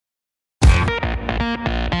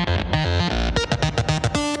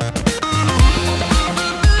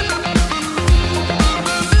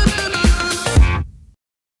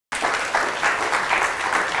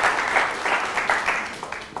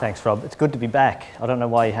Thanks, Rob. It's good to be back. I don't know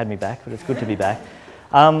why you had me back, but it's good to be back.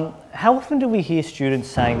 How often do we hear students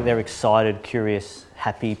saying that they're excited, curious,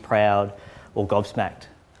 happy, proud, or gobsmacked?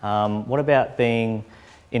 What about being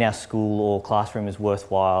in our school or classroom is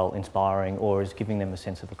worthwhile, inspiring, or is giving them a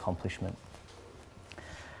sense of accomplishment?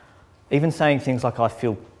 Even saying things like, I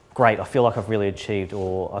feel great, I feel like I've really achieved,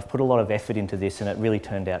 or I've put a lot of effort into this and it really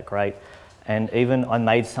turned out great, and even I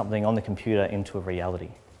made something on the computer into a reality.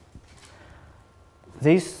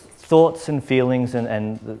 These thoughts and feelings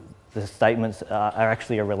and the statements are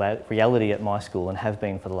actually a reality at my school and have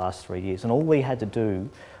been for the last 3 years, and all we had to do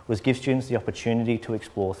was give students the opportunity to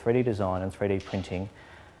explore 3D design and 3D printing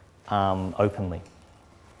openly.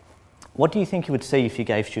 What do you think you would see if you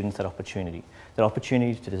gave students that opportunity? That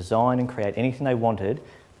opportunity to design and create anything they wanted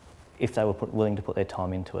if they were willing to put their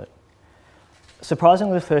time into it.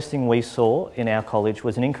 Surprisingly, the first thing we saw in our college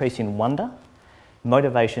was an increase in wonder,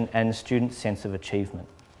 motivation and student sense of achievement.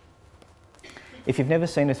 If you've never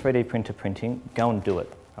seen a 3D printer printing, go and do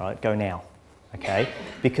it, all right? Go now, okay?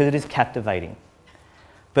 Because it is captivating.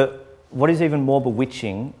 But what is even more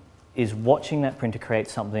bewitching is watching that printer create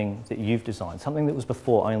something that you've designed, something that was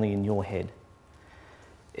before only in your head.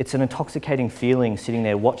 It's an intoxicating feeling sitting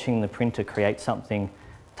there watching the printer create something,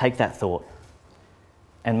 take that thought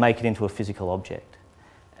and make it into a physical object.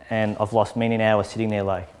 And I've lost many hours sitting there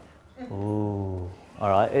like, ooh, all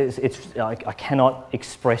right. I cannot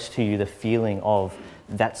express to you the feeling of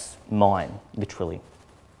that's mine, literally.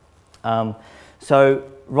 So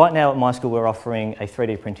right now at my school we're offering a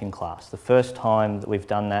 3D printing class. The first time that we've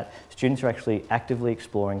done that, students are actually actively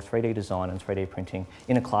exploring 3D design and 3D printing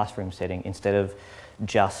in a classroom setting instead of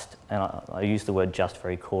just, and I use the word just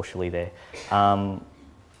very cautiously there,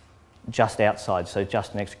 just outside, so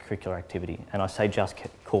just an extracurricular activity. And I say just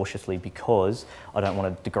cautiously because I don't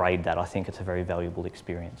want to degrade that. I think it's a very valuable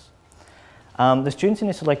experience. The students in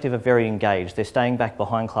this elective are very engaged. They're staying back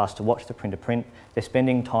behind class to watch the printer print. They're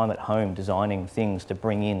spending time at home designing things to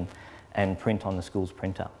bring in and print on the school's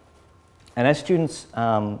printer. And as students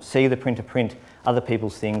see the printer print other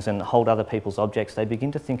people's things and hold other people's objects, they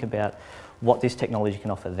begin to think about what this technology can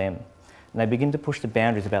offer them. And they begin to push the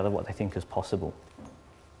boundaries about what they think is possible.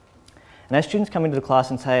 And as students come into the class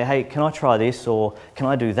and say, hey, can I try this or can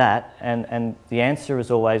I do that? And the answer is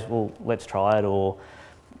always, well, let's try it or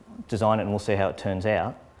design it and we'll see how it turns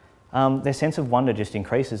out. Their sense of wonder just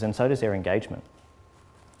increases and so does their engagement.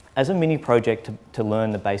 As a mini project to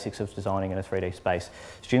learn the basics of designing in a 3D space,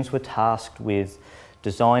 students were tasked with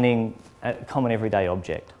designing a common everyday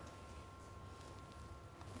object.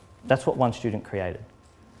 That's what one student created.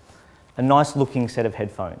 A nice looking set of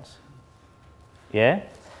headphones. Yeah?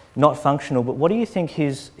 Not functional, but what do you think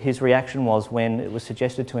his reaction was when it was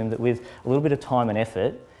suggested to him that with a little bit of time and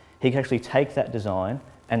effort, he could actually take that design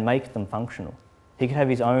and make them functional? He could have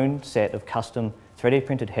his own set of custom 3D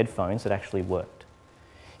printed headphones that actually worked.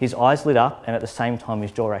 His eyes lit up and at the same time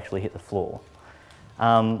his jaw actually hit the floor.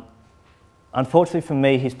 Unfortunately for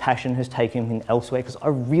me, his passion has taken him elsewhere because I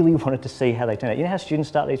really wanted to see how they turn out. You know how students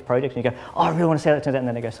start these projects and you go, oh, I really want to see how it turns out, and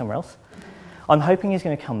then they go somewhere else? I'm hoping he's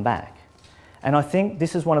going to come back. And I think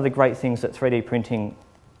this is one of the great things that 3D printing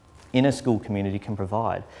in a school community can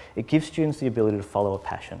provide. It gives students the ability to follow a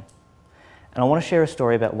passion. And I want to share a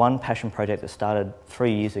story about one passion project that started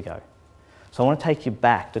 3 years ago. So I want to take you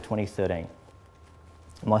back to 2013.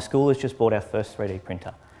 My school has just bought our first 3D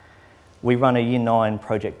printer. We run a Year 9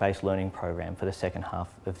 project-based learning program for the second half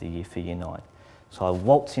of the year for Year 9. So I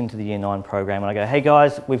waltz into the Year 9 program and I go, hey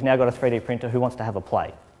guys, we've now got a 3D printer, who wants to have a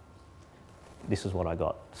play? This is what I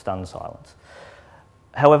got, stunned silence.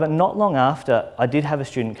 However, not long after, I did have a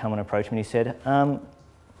student come and approach me and he said, I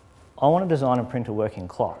want to design and print a working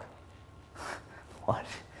clock. What?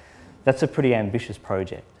 That's a pretty ambitious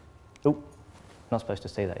project. Oop, not supposed to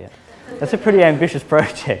see that yet. That's a pretty ambitious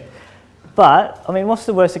project. But, I mean, what's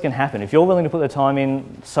the worst that can happen? If you're willing to put the time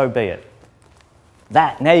in, so be it.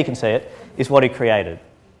 That, now you can see it, is what he created.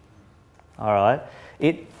 All right?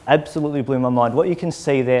 It absolutely blew my mind. What you can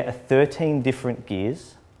see there are 13 different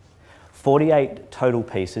gears, 48 total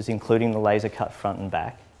pieces, including the laser cut front and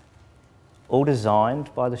back, all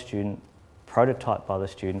designed by the student, prototyped by the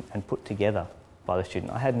student, and put together by the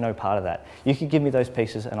student. I had no part of that. You could give me those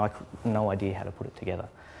pieces and I had no idea how to put it together.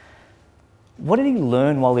 What did he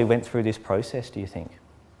learn while he went through this process, do you think?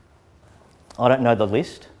 I don't know the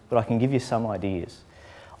list, but I can give you some ideas.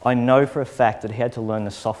 I know for a fact that he had to learn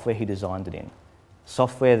the software he designed it in.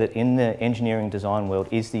 Software that in the engineering design world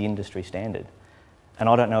is the industry standard. And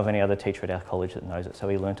I don't know of any other teacher at our college that knows it, so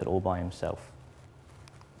he learnt it all by himself.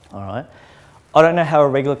 All right? I don't know how a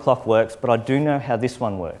regular clock works, but I do know how this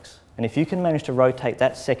one works. And if you can manage to rotate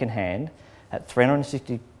that second hand at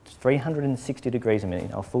 360 360 degrees a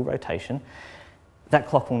minute, a full rotation, that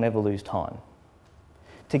clock will never lose time.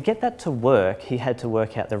 To get that to work, he had to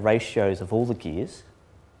work out the ratios of all the gears,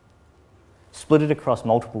 split it across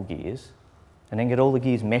multiple gears, and then get all the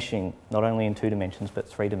gears meshing not only in 2 dimensions but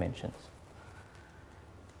 3 dimensions.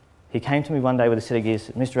 He came to me one day with a set of gears,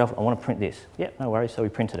 Mr. Elford, I want to print this. Yep, no worries, so we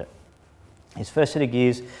printed it. His first set of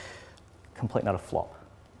gears, complete and utter flop.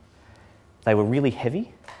 They were really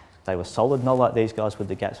heavy, they were solid, not like these guys with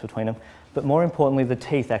the gaps between them, but more importantly, the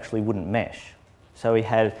teeth actually wouldn't mesh. So he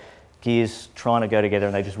had gears trying to go together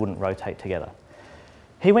and they just wouldn't rotate together.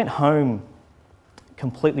 He went home,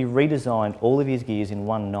 completely redesigned all of his gears in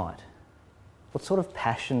one night. What sort of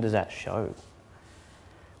passion does that show?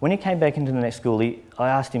 When he came back into the next school, I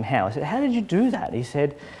asked him how. I said, how did you do that? He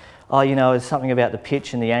said, oh, you know, it's something about the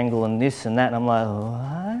pitch and the angle and this and that. And I'm like,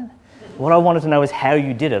 what? What I wanted to know is how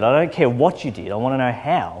you did it. I don't care what you did, I want to know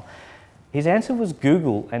how. His answer was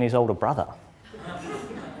Google and his older brother.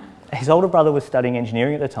 His older brother was studying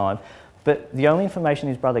engineering at the time, but the only information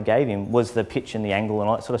his brother gave him was the pitch and the angle and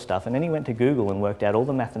all that sort of stuff, and then he went to Google and worked out all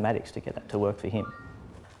the mathematics to get that to work for him.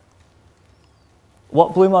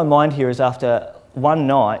 What blew my mind here is after one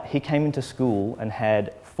night, he came into school and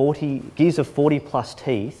had gears of 40 plus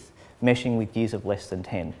teeth meshing with gears of less than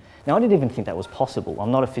 10. Now, I didn't even think that was possible.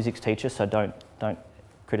 I'm not a physics teacher, so don't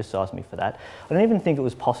criticise me for that. I don't even think it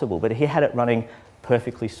was possible, but he had it running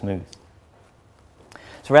perfectly smooth.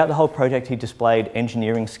 Throughout the whole project, he displayed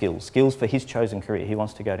engineering skills for his chosen career. He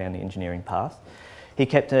wants to go down the engineering path. He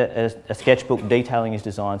kept a sketchbook detailing his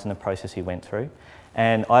designs and the process he went through.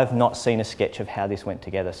 And I've not seen a sketch of how this went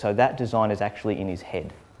together. So that design is actually in his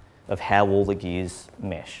head of how all the gears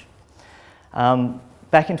mesh.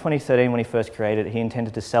 Back in 2013, when he first created it, he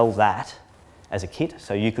intended to sell that as a kit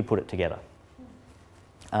so you could put it together.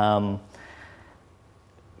 Come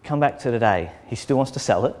back to today. He still wants to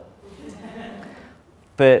sell it.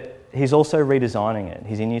 But he's also redesigning it.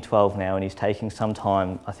 He's in year 12 now and he's taking some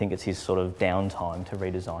time, I think it's his sort of downtime, to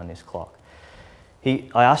redesign this clock. I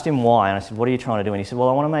asked him why and I said, what are you trying to do? And he said, well,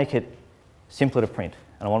 I want to make it simpler to print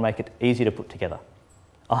and I want to make it easier to put together.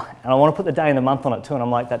 Oh, and I want to put the day and the month on it too, and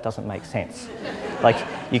I'm like, that doesn't make sense. Like,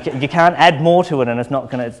 you can't add more to it and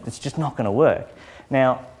it's just not going to work.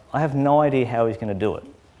 Now, I have no idea how he's going to do it.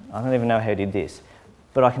 I don't even know how he did this.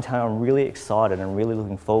 But I can tell you I'm really excited and really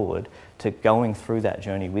looking forward to going through that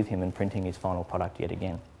journey with him and printing his final product yet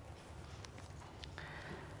again.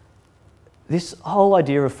 This whole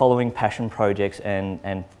idea of following passion projects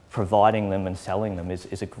and providing them and selling them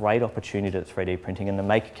is a great opportunity that 3D printing and the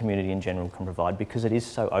maker community in general can provide because it is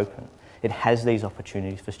so open. It has these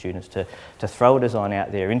opportunities for students to throw a design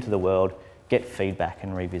out there into the world, get feedback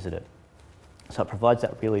and revisit it. So it provides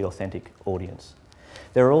that really authentic audience.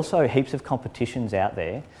 There are also heaps of competitions out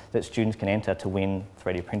there that students can enter to win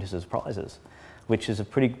 3D printers as prizes, which is a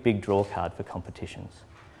pretty big draw card for competitions.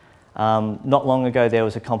 Not long ago there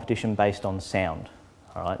was a competition based on sound.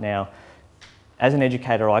 All right, now, as an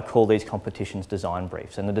educator I call these competitions design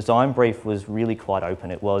briefs, and the design brief was really quite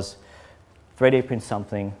open. It was 3D print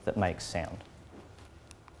something that makes sound.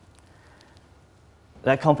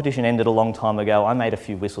 That competition ended a long time ago. I made a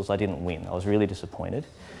few whistles, I didn't win. I was really disappointed.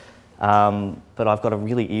 But I've got a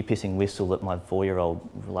really ear-piercing whistle that my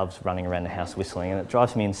 4-year-old loves running around the house whistling, and it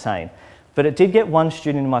drives me insane. But it did get one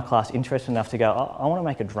student in my class interested enough to go, I want to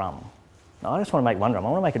make a drum. No, I just want to make one drum, I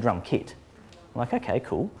want to make a drum kit. I'm like, okay,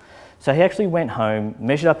 cool. So he actually went home,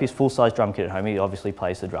 measured up his full-size drum kit at home. He obviously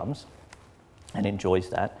plays the drums and enjoys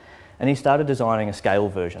that. And he started designing a scale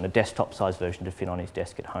version, a desktop-sized version to fit on his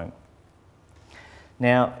desk at home.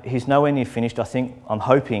 Now, he's nowhere near finished. I'm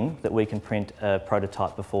hoping that we can print a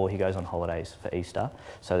prototype before he goes on holidays for Easter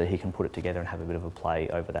so that he can put it together and have a bit of a play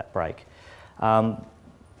over that break.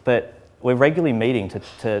 But we're regularly meeting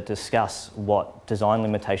to discuss what design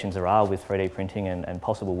limitations there are with 3D printing and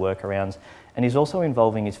possible workarounds, and he's also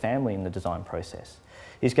involving his family in the design process.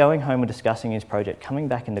 He's going home and discussing his project, coming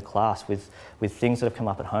back into class with things that have come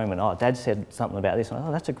up at home, and oh, Dad said something about this, and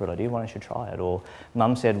oh, that's a good idea, why don't you try it? Or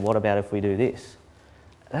Mum said, what about if we do this?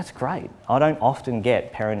 That's great. I don't often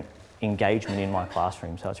get parent engagement in my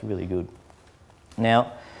classroom, so it's really good.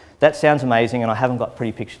 Now, that sounds amazing, and I haven't got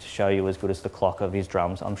pretty pictures to show you as good as the clock of his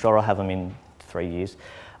drums. I'm sure I'll have them in 3 years.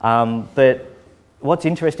 But what's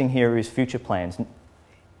interesting here is future plans.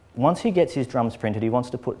 Once he gets his drums printed, he wants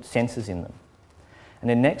to put sensors in them. And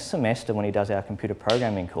then next semester, when he does our computer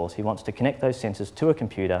programming course, he wants to connect those sensors to a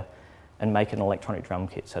computer and make an electronic drum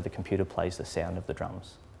kit so the computer plays the sound of the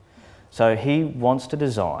drums. So he wants to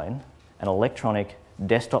design an electronic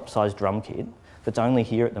desktop-sized drum kit that's only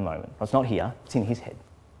here at the moment. Well, it's not here, it's in his head.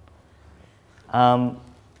 And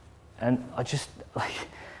I just, like,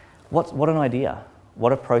 what an idea.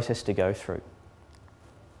 What a process to go through.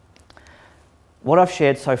 What I've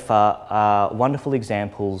shared so far are wonderful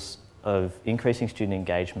examples of increasing student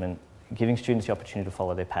engagement, giving students the opportunity to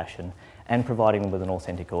follow their passion, and providing them with an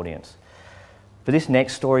authentic audience. But this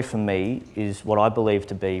next story for me is what I believe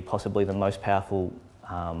to be possibly the most powerful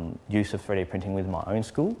use of 3D printing within my own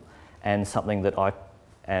school, and something that I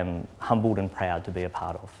am humbled and proud to be a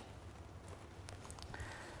part of.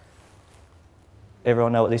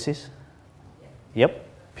 Everyone know what this is? Yep,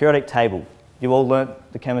 periodic table. You all learnt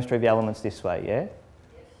the chemistry of the elements this way, yeah?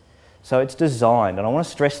 So it's designed, and I want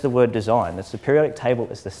to stress the word design. It's the periodic table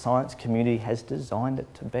as the science community has designed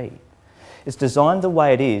it to be. It's designed the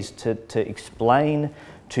way it is to explain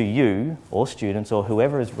to you, or students, or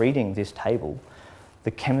whoever is reading this table,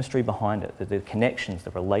 the chemistry behind it, the connections,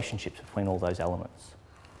 the relationships between all those elements.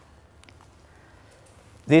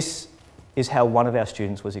 This is how one of our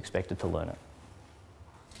students was expected to learn it.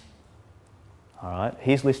 All right.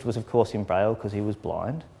 His list was, of course, in Braille because he was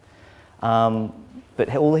blind,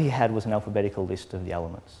 but all he had was an alphabetical list of the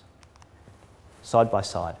elements. Side by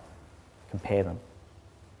side, compare them.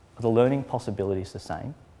 Are the learning possibilities the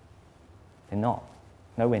same? They're not,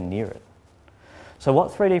 nowhere near it. So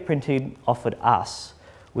what 3D printing offered us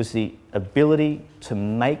was the ability to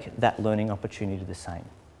make that learning opportunity the same.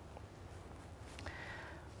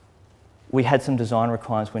 We had some design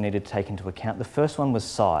requirements we needed to take into account. The first one was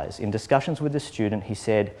size. In discussions with the student, he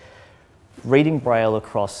said, reading Braille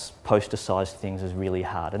across poster-sized things is really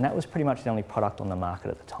hard, and that was pretty much the only product on the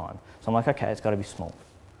market at the time. So I'm like, okay, it's got to be small.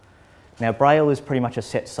 Now, Braille is pretty much a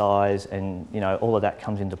set size, and all of that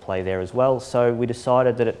comes into play there as well, so we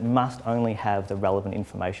decided that it must only have the relevant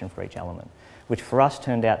information for each element, which for us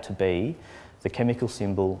turned out to be the chemical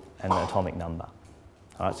symbol and the atomic number.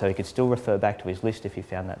 All right, so he could still refer back to his list if he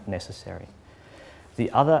found that necessary.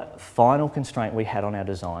 The other final constraint we had on our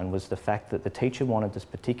design was the fact that the teacher wanted this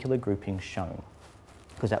particular grouping shown,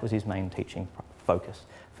 because that was his main teaching focus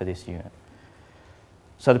for this unit.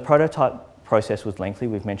 So the prototype process was lengthy.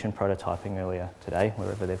 We've mentioned prototyping earlier today,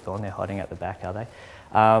 wherever they've gone. They're hiding out the back, are they?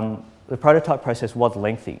 The prototype process was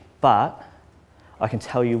lengthy, but I can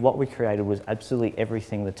tell you what we created was absolutely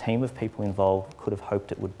everything the team of people involved could have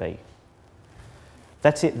hoped it would be.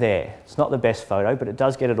 That's it there. It's not the best photo, but it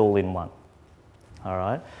does get it all in one. All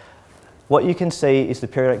right. What you can see is the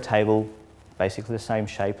periodic table, basically the same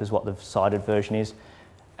shape as what the cited version is,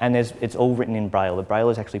 and it's all written in Braille. The Braille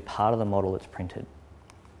is actually part of the model that's printed.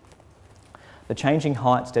 The changing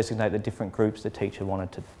heights designate the different groups the teacher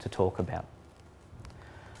wanted to talk about.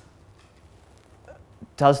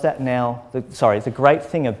 Does that now, the great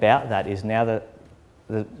thing about that is now that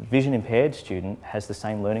the vision impaired student has the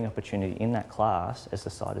same learning opportunity in that class as the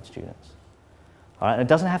sighted students. All right? And it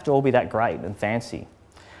doesn't have to all be that great and fancy.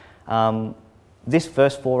 This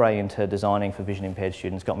first foray into designing for vision impaired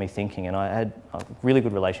students got me thinking, and I had a really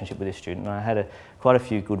good relationship with this student, and I had quite a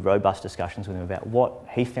few good robust discussions with him about what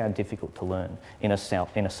he found difficult to learn in a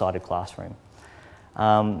sighted classroom.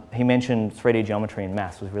 He mentioned 3D geometry and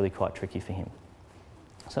maths was really quite tricky for him.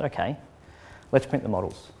 I said, okay, let's print the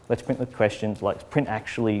models. Let's print the questions,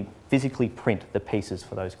 actually physically print the pieces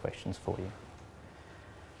for those questions for you.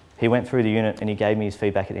 He went through the unit and he gave me his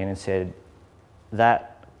feedback at the end and said,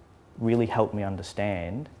 that really helped me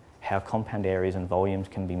understand how compound areas and volumes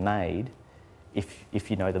can be made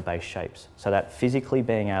if you know the base shapes. So that physically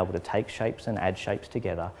being able to take shapes and add shapes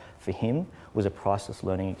together, for him, was a priceless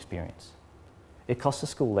learning experience. It cost the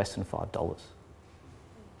school less than $5.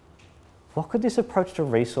 What could this approach to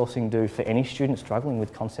resourcing do for any student struggling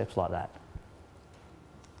with concepts like that?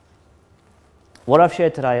 What I've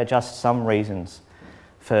shared today are just some reasons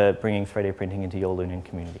for bringing 3D printing into your learning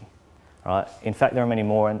community. All right? In fact, there are many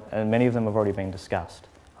more, and many of them have already been discussed.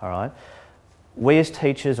 All right? We as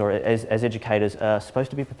teachers or as educators are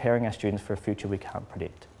supposed to be preparing our students for a future we can't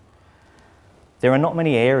predict. There are not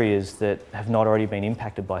many areas that have not already been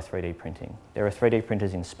impacted by 3D printing. There are 3D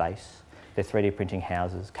printers in space. They're 3D printing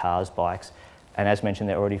houses, cars, bikes, and as mentioned,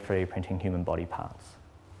 they're already 3D printing human body parts.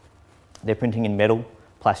 They're printing in metal,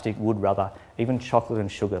 plastic, wood, rubber, even chocolate and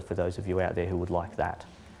sugar for those of you out there who would like that.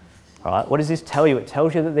 All right, what does this tell you? It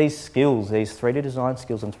tells you that these skills, these 3D design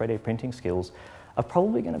skills and 3D printing skills, are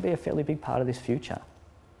probably going to be a fairly big part of this future.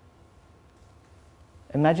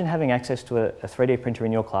 Imagine having access to a 3D printer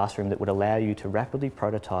in your classroom that would allow you to rapidly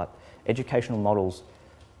prototype educational models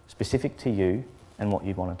specific to you and what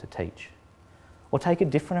you wanted to teach. Or take a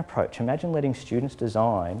different approach. Imagine letting students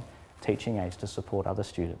design teaching aids to support other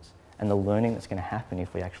students and the learning that's going to happen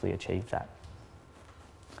if we actually achieve that.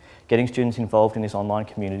 Getting students involved in this online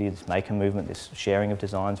community, this maker movement, this sharing of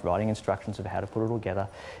designs, writing instructions of how to put it all together,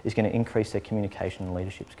 is going to increase their communication and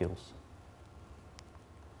leadership skills.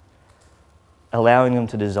 Allowing them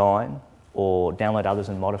to design or download others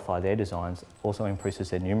and modify their designs also increases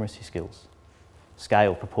their numeracy skills.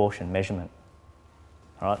 Scale, proportion, measurement.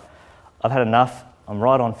 All right? I've had enough. I'm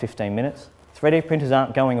right on 15 minutes. 3D printers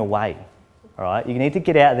aren't going away. All right? You need to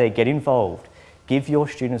get out there, get involved. Give your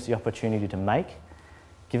students the opportunity to make.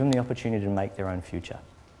 Give them the opportunity to make their own future.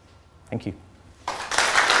 Thank you.